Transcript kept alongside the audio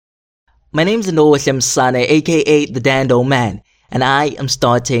My name's Noah Sane, aka the Dando Man, and I am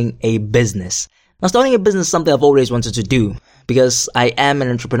starting a business. Now, starting a business is something I've always wanted to do because I am an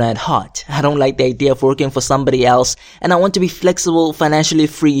entrepreneur at heart. I don't like the idea of working for somebody else, and I want to be flexible, financially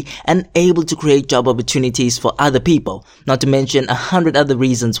free, and able to create job opportunities for other people, not to mention 100 other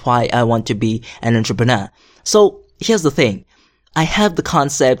reasons why I want to be an entrepreneur. So, here's the thing. I have the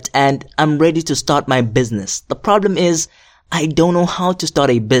concept and I'm ready to start my business. The problem is, I don't know how to start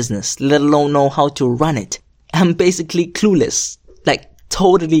a business, let alone know how to run it. I'm basically clueless, like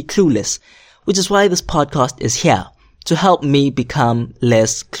totally clueless, which is why this podcast is here, to help me become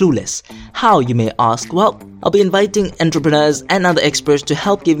less clueless. How, you may ask? Well, I'll be inviting entrepreneurs and other experts to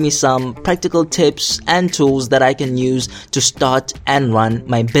help give me some practical tips and tools that I can use to start and run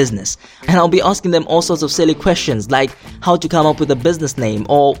my business. And I'll be asking them all sorts of silly questions like how to come up with a business name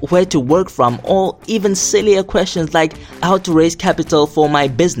or where to work from, or even sillier questions like how to raise capital for my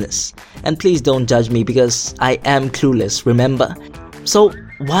business. And please don't judge me because I am clueless, remember? So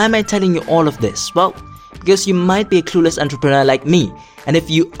why am I telling you all of this? Well, because you might be a clueless entrepreneur like me. And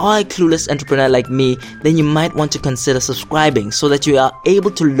if you are a clueless entrepreneur like me, then you might want to consider subscribing so that you are able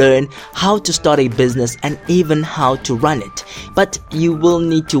to learn how to start a business and even how to run it. But you will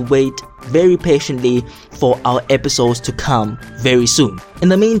need to wait very patiently for our episodes to come very soon. In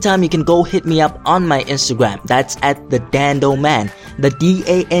the meantime, you can go hit me up on my Instagram. That's at the Dando Man, the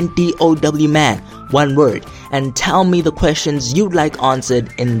DANDOW Man, one word, and tell me the questions you'd like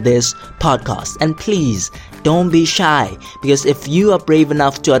answered in this podcast. And please, don't be shy, because if you are brave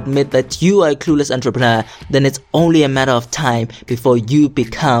enough to admit that you are a clueless entrepreneur, then it's only a matter of time before you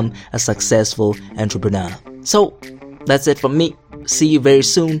become a successful entrepreneur. So, that's it from me. See you very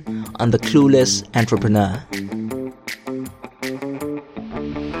soon on The Clueless Entrepreneur.